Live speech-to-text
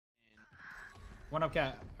One up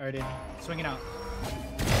cat. Already. Swinging out.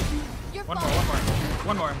 One more.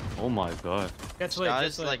 One more. Oh my god. Get Sliggy.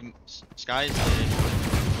 Sky's like Sky's.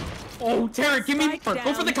 Oh, Tarek, give me more.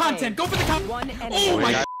 Go for the content. Go for the content. Oh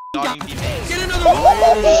my god. Get another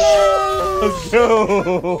one. Let's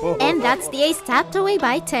go. And that's the ace tapped away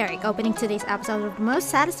by Tarek, opening today's episode of the most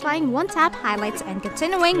satisfying one-tap highlights and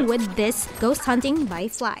continuing with this ghost hunting by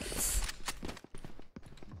flies.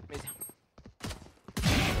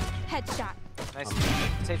 Headshot. Nice.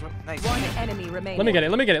 Sage one. Nice. One enemy remaining. Let me get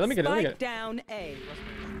it. Spike down A.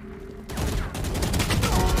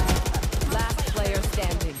 Last player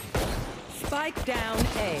standing. Spike down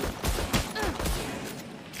A.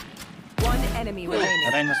 One enemy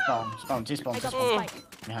remaining. Arena spawn. T-spawn.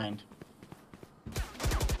 Behind.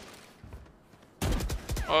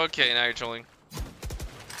 Okay, now you're trolling.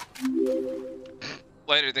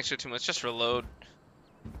 Later, thanks for too much. Just reload.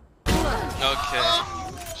 Okay.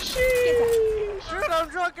 Dude, I'm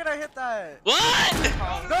drunk and I hit that. What?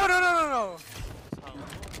 No.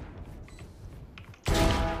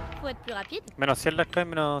 Faut être plus rapide. Menos 100 la crème,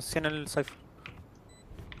 menos 100 el sayf.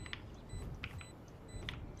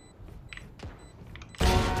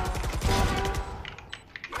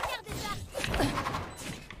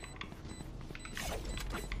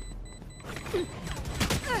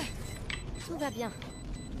 Tout va bien.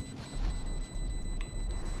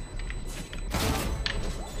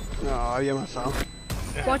 No, había pasado.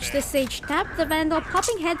 Watch the Sage tap the Vandal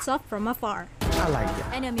popping heads off from afar. I like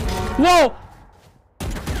that. Enemy. Whoa!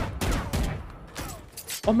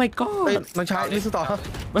 Oh my god! น้องชายนี่สู้ต่อ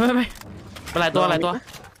ไม่หลายตัว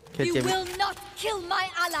เคเจม will not kill my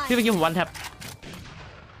ally. พี่เมื่อกี้ผมวันแท็บ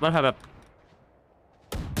แบบ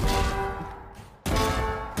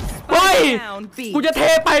เฮ้ย Down B. กูจะเท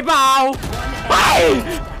ไปเปล่าไป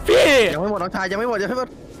พี่ ยังไม่หมดน้องชายยังไม่หมด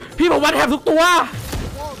พี่ผมวันแท็บทุกตัว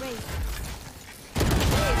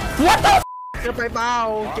What the เก็บไปเปล่า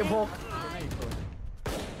เก็บหก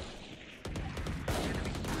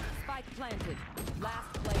Spike planted. Last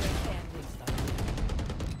player standing.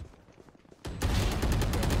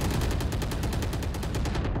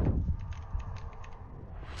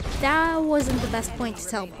 That wasn't the best point to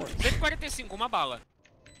teleport. 145, uma bala.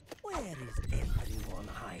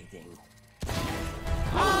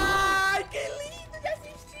 Ai, que lindo de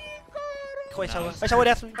assistir, cara. Vai, Shao,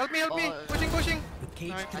 desce. Help me. Pushing.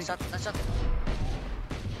 Nice shot.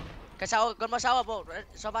 Cái Shao, con more Shao, bro.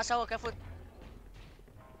 So far Shao, careful.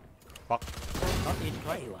 Fuck.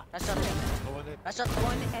 Nice shot.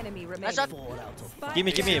 One enemy remaining. Nice shot.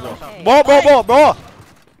 Gimme, bro. Bro.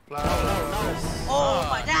 Oh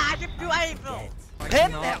my god, I didn't do anything, bro.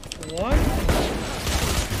 Hit them. What?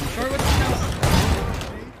 Sure with the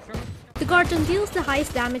The Guardian deals the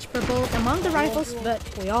highest damage per bullet among the rifles, but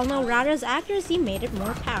we all know Rara's accuracy made it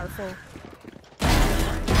more powerful.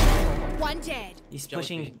 One dead. He's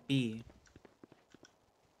pushing B.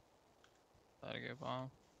 One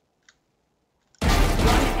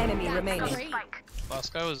enemy remaining. Last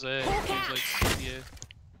guy was A. He was like CDA.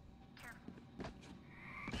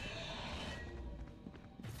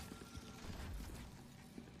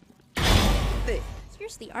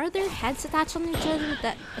 Seriously, are there heads attached on each other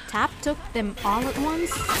that a tap took them all at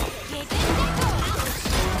once?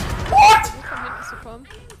 What?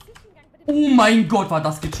 Oh mein Gott, war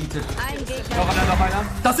das gecheatet. Noch einer.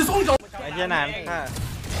 Das ist unglaublich. ไอ้เหี้ยนานค่ะ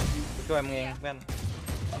ช่วยมึงเองเพื่อน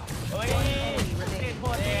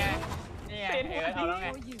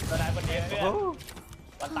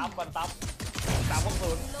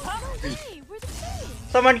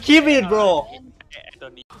Someone keep it, bro.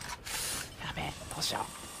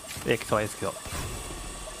 Extra skill.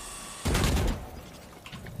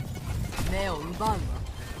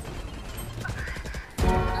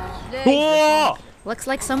 Oh! Looks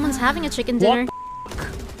like someone's having a chicken dinner.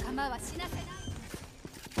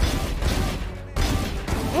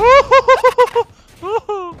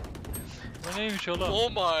 Oh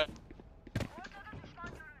my.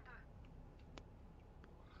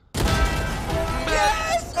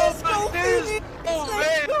 Yes, let's go, baby.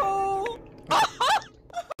 Let's go.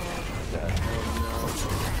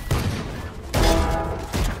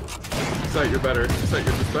 Sight, you're better. Sight,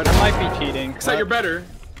 you're just better. I might be cheating. Sight, you're better.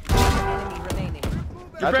 Enemy remaining.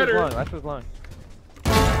 You're better. That was long.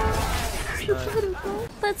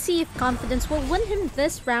 Let's see if confidence will win him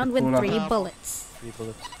this round with 3 bullets. 3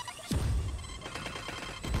 bullets.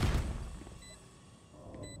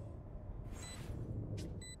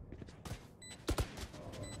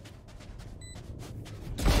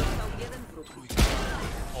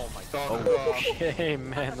 Okay,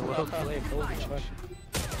 man, well played. Holy fuck.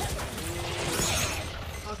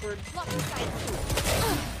 Awkward.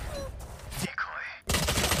 Decoy.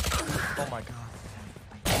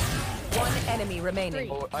 enemy remaining.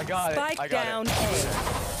 Oh, I got Spike it. I got down it. A.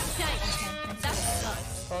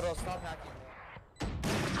 Photo, stop hacking.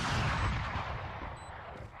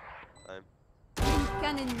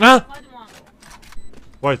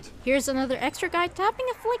 What? Here's another extra guy tapping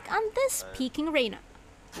a flick on this peeking Reyna.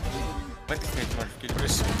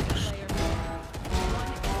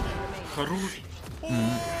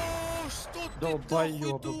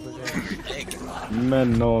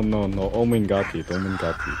 Man, no. Omen got it.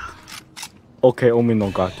 Okay, Omen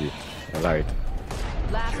no got it. Right.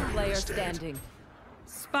 Last player standing.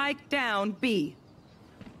 Spike down B.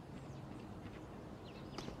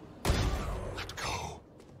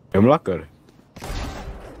 I'm lucky.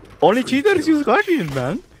 Only cheaters use Guardian,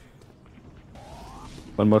 man.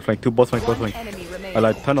 One more flank, two boss flank, boss flank. Enemy remaining. I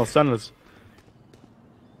like tunnel, tunnels.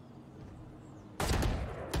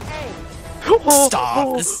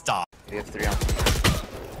 Stop. We have 3 on.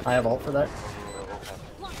 I have ult for that.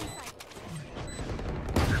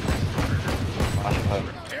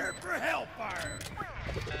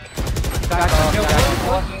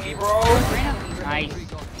 Nice.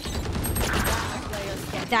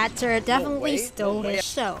 That turret definitely stole his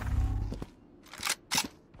show.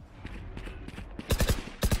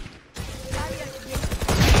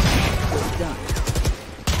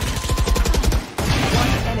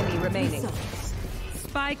 One enemy remaining.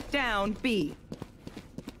 Spike down B.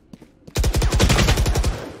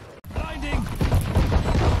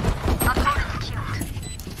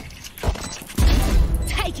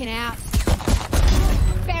 Taken out.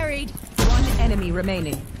 Buried. One enemy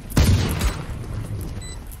remaining.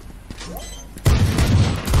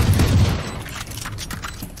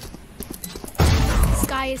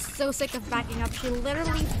 Sky is so sick of backing up, she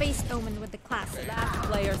literally faced Omen with the classic. Last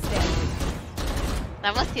player standing.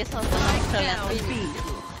 Down B.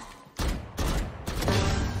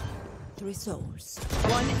 3 souls.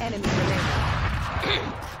 One enemy remaining.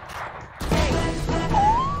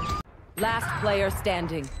 Last player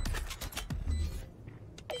standing.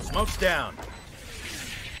 Smoke's down.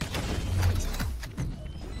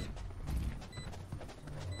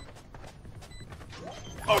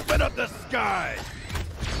 Open up the sky!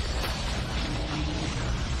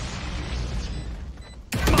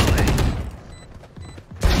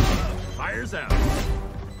 Fire's out.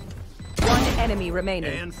 One enemy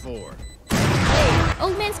remaining. And 4.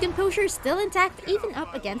 Old man's composure is still intact even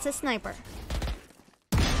up against a sniper.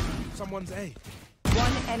 Someone's A.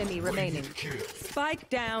 One enemy remaining. Spike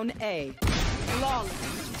down A. Long.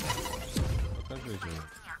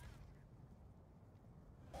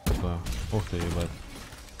 Ох ты, ебать.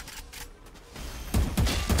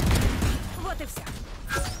 Вот и все.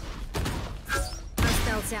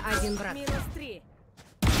 Остался один враг. -3.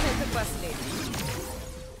 Это последний.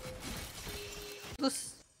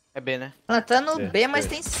 É B, né? Ela tá no B, mas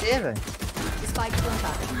tem C, velho. Spike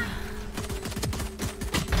plantado.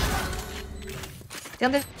 Tem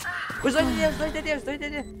um Os dois DD.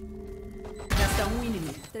 Resta um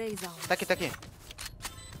inimigo. 3 alvos. Tá aqui.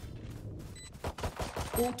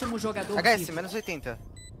 Último jogador. HS, menos 80.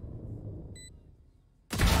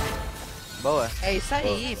 Boa. É isso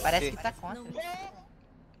aí, parece que tá contra.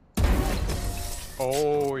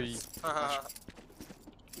 Oi.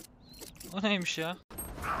 O neymiş ya?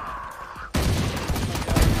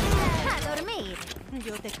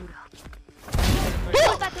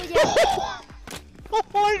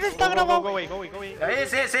 Ele tá gravando. Go away.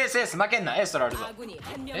 Yes. 막겠나? 에스라르. 아군이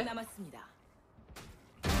한 명 남았습니다.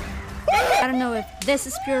 I don't know if this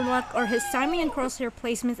is pure luck or his timing and crosshair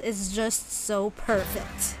placement is just so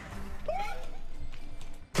perfect.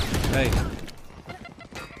 Hey.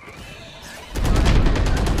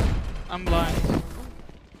 I'm blind.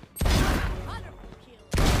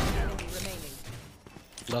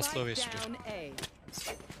 Last low is Down A.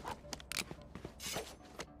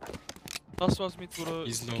 Last was mid bro.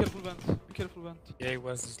 He's low. Be careful vent. Yeah, he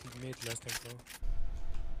was mid last time, bro.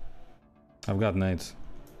 I've got nades.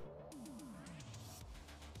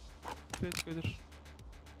 Wait.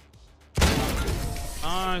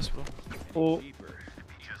 Nice bro. Oh.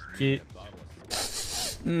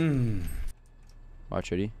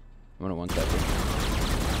 Watch ready. I'm gonna one tap it.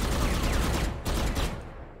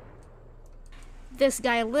 This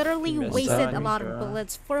guy literally wasted a lot of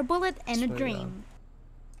bullets for a bullet and a dream.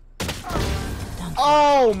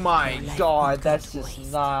 Oh my god, that's just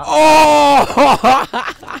not.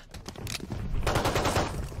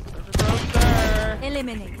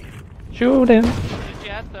 Eliminated. Shoot him.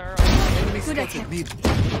 Good attempt.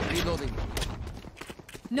 Reloading.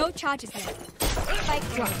 No charges left. Spike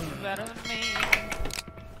drop. Better than me.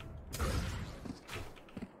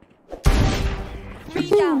 3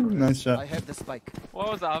 down. Nice shot. I have the spike.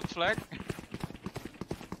 What was that flag?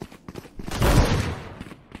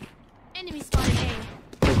 Enemy spotted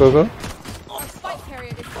A. Go. Spike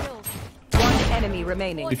carrier is killed. One enemy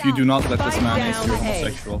remaining. If you do not let this man Spike is you're down A.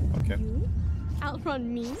 homosexual. Okay.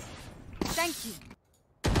 Outrun me? Thank you.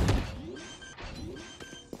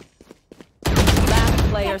 Last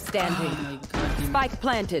player standing. Spike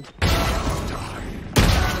planted.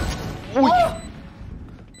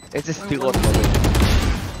 It's a steal.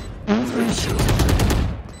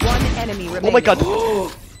 One enemy remaining. Oh my god.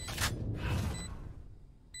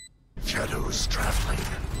 Shadows traveling.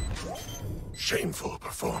 Shameful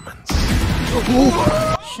performance.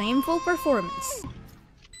 Shameful performance.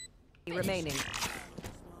 Remaining.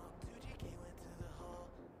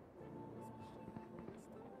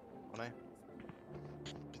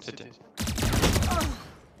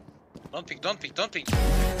 Don't pick.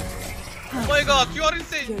 Oh my god, you are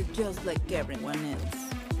insane. You're just like everyone else.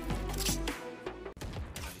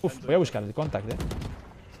 Uf, voy a buscar el contact,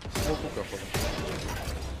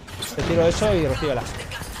 Te tiro eso y recibo las.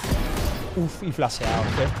 Uf, y flasheado,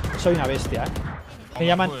 soy una bestia, Me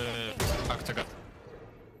llaman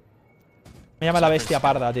la bestia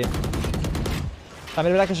parda, tío.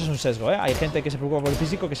 También es verdad que eso es un sesgo, Hay gente que se preocupa por el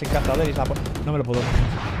físico, que es encantador y es la... No me lo puedo.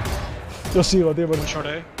 Yo sigo, tío,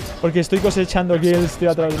 porque estoy cosechando kills,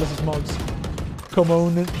 tío, a través de los smokes. Como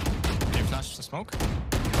un...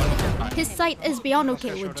 His sight is beyond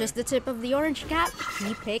okay with just the tip of the orange cap.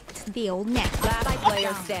 He picked the old neck. Last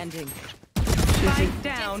player standing. Spike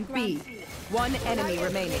down B. One enemy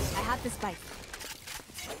remaining. I have the spike.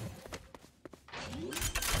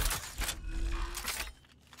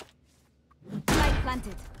 Spike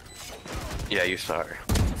planted. Yeah, you saw her.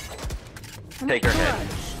 Take her head.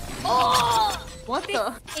 Oh! What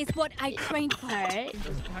the? Is what I trained for.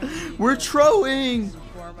 We're throwing.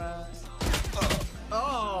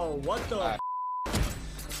 Oh, what the?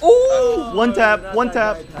 Oh, one tap.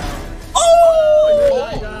 Oh!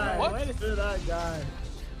 What?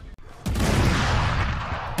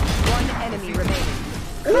 One enemy remaining.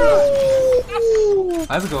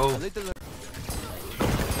 Let's go.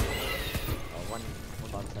 One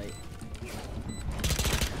bomb site.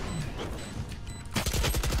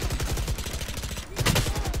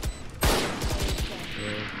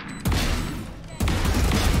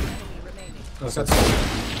 Let's go.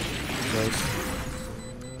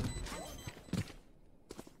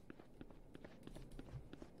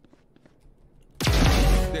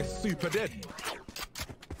 They're super dead.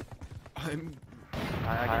 I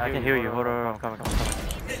can hear you. Hold on. I'm coming.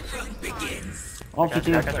 Off I got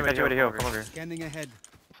you right here. Come over here. Scanning ahead.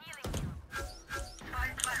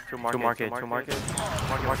 Two market. Market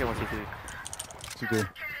 1 CT. Super.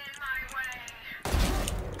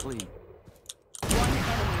 One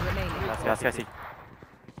enemy remaining. Last guy, see.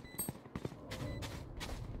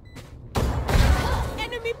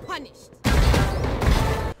 Enemy punished.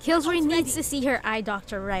 Killjoy needs to see her eye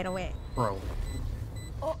doctor right away. Bro.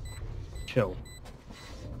 Chill.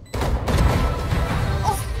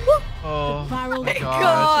 Oh my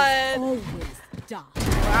god. Always die.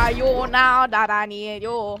 Where are you now that I need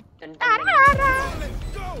you?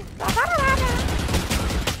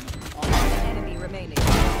 Enemy remaining.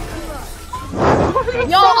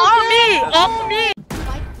 Yo, on me!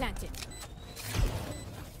 Spike planted.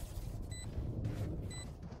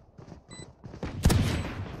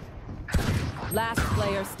 Last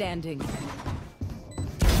player standing.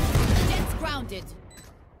 Gets grounded.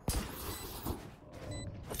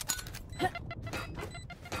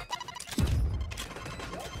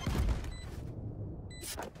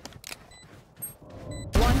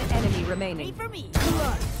 One enemy remaining. Wait for me.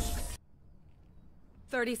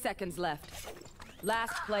 30 seconds left.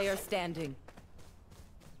 Last player standing.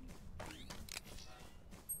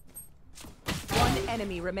 One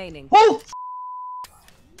enemy remaining. Oh!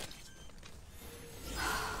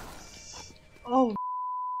 Oh.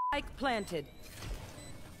 Spike planted.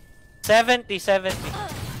 70.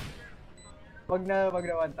 Wag na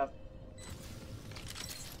one tap.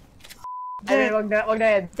 Wag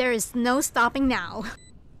na. There is no stopping now.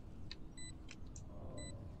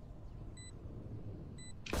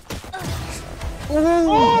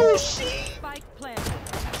 Oh shit! Spike planted.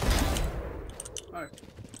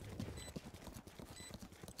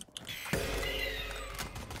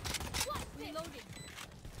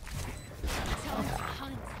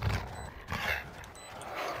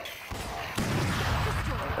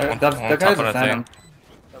 That guy's a phantom.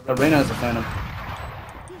 The Reyna is a phantom.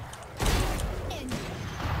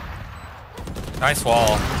 Nice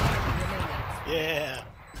wall. Yeah.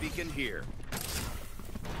 Beacon here.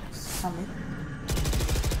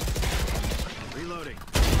 Reloading.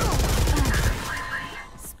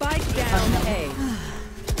 Spike down A.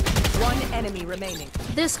 One enemy remaining.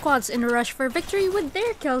 This squad's in a rush for victory with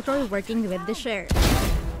their killjoy working with the share.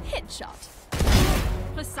 Headshot.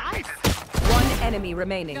 Precise. One enemy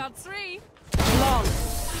remaining. Got 3. Long.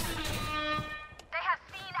 They have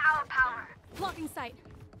seen our power. Blocking sight.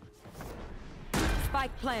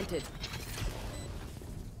 Spike planted.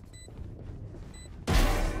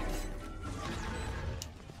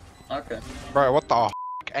 Okay. Bro, what the f***?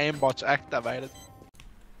 Aimbot's activated.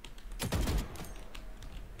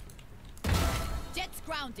 Jets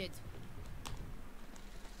grounded.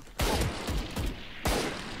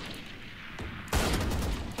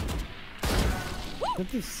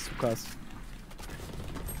 Das ist soulcas.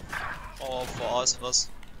 Oh, beyAz was?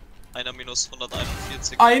 Einer minus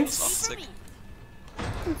 141. 1. Minus 80.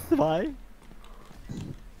 2.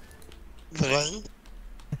 3.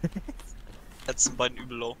 Letzten beiden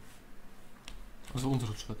übel low. Also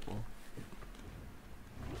unsere Schritt, boah.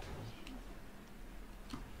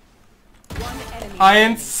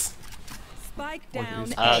 Eins. Spike down.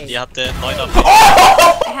 Die hatte 9er.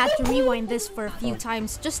 I had to rewind this for a few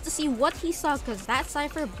times just to see what he saw because that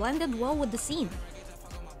cypher blended well with the scene.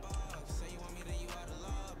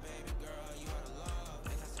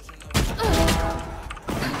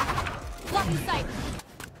 Blocking sight.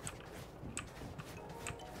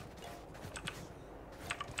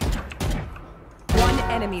 One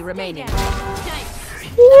enemy remaining.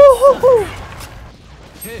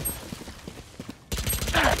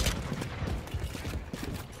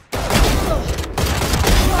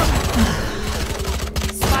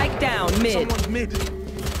 Spike down mid. Someone's mid.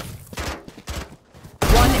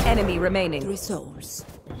 One enemy remaining. 3 souls.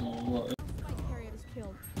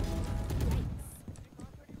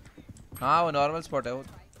 हाँ वो normal spot है वो.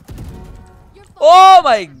 Oh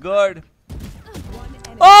my god.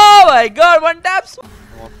 Oh my god, one taps.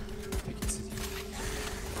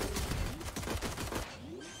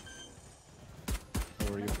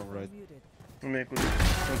 Where are you from right? मैं कुछ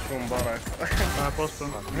from barak. हाँ posto.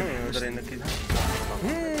 उधर ही निकल.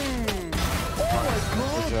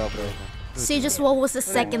 Good job, bro. Sage's wall was a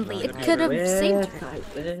second lead. It could have saved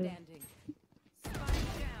her.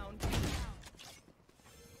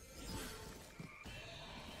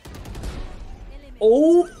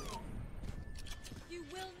 Oh! You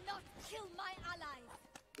will not kill my allies.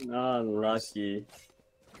 Unlucky.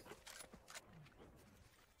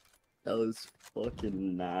 That was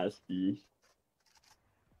fucking nasty.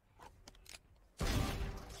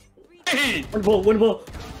 Hey! One ball.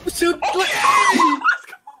 Shoot!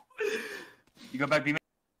 You go back, B.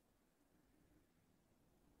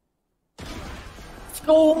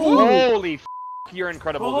 Oh! Holy f***, you're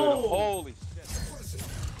incredible, dude. Holy shit.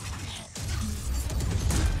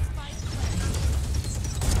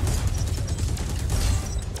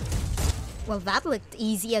 Well, that looked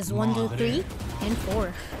easy as 1, 2, 3, and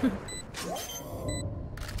 4.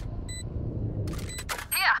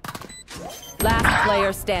 Last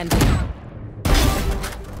player standing.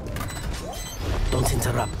 Don't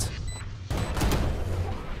interrupt.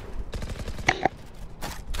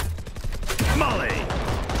 Molly!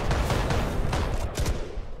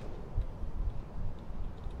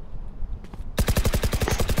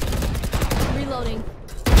 Reloading.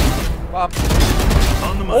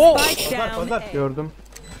 On the Oh! Spike down. Gördüm.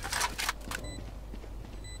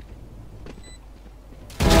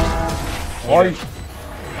 Oy.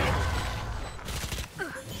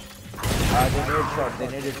 They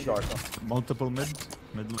needed short. Multiple mid.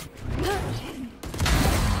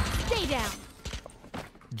 Stay down.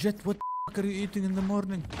 Jet, what the f are you eating in the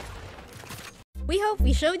morning? We hope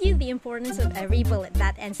we showed you the importance of every bullet.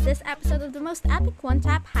 That ends this episode of the most epic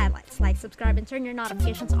one-tap highlights. Like, subscribe, and turn your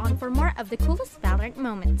notifications on for more of the coolest Valorant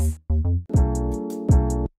moments.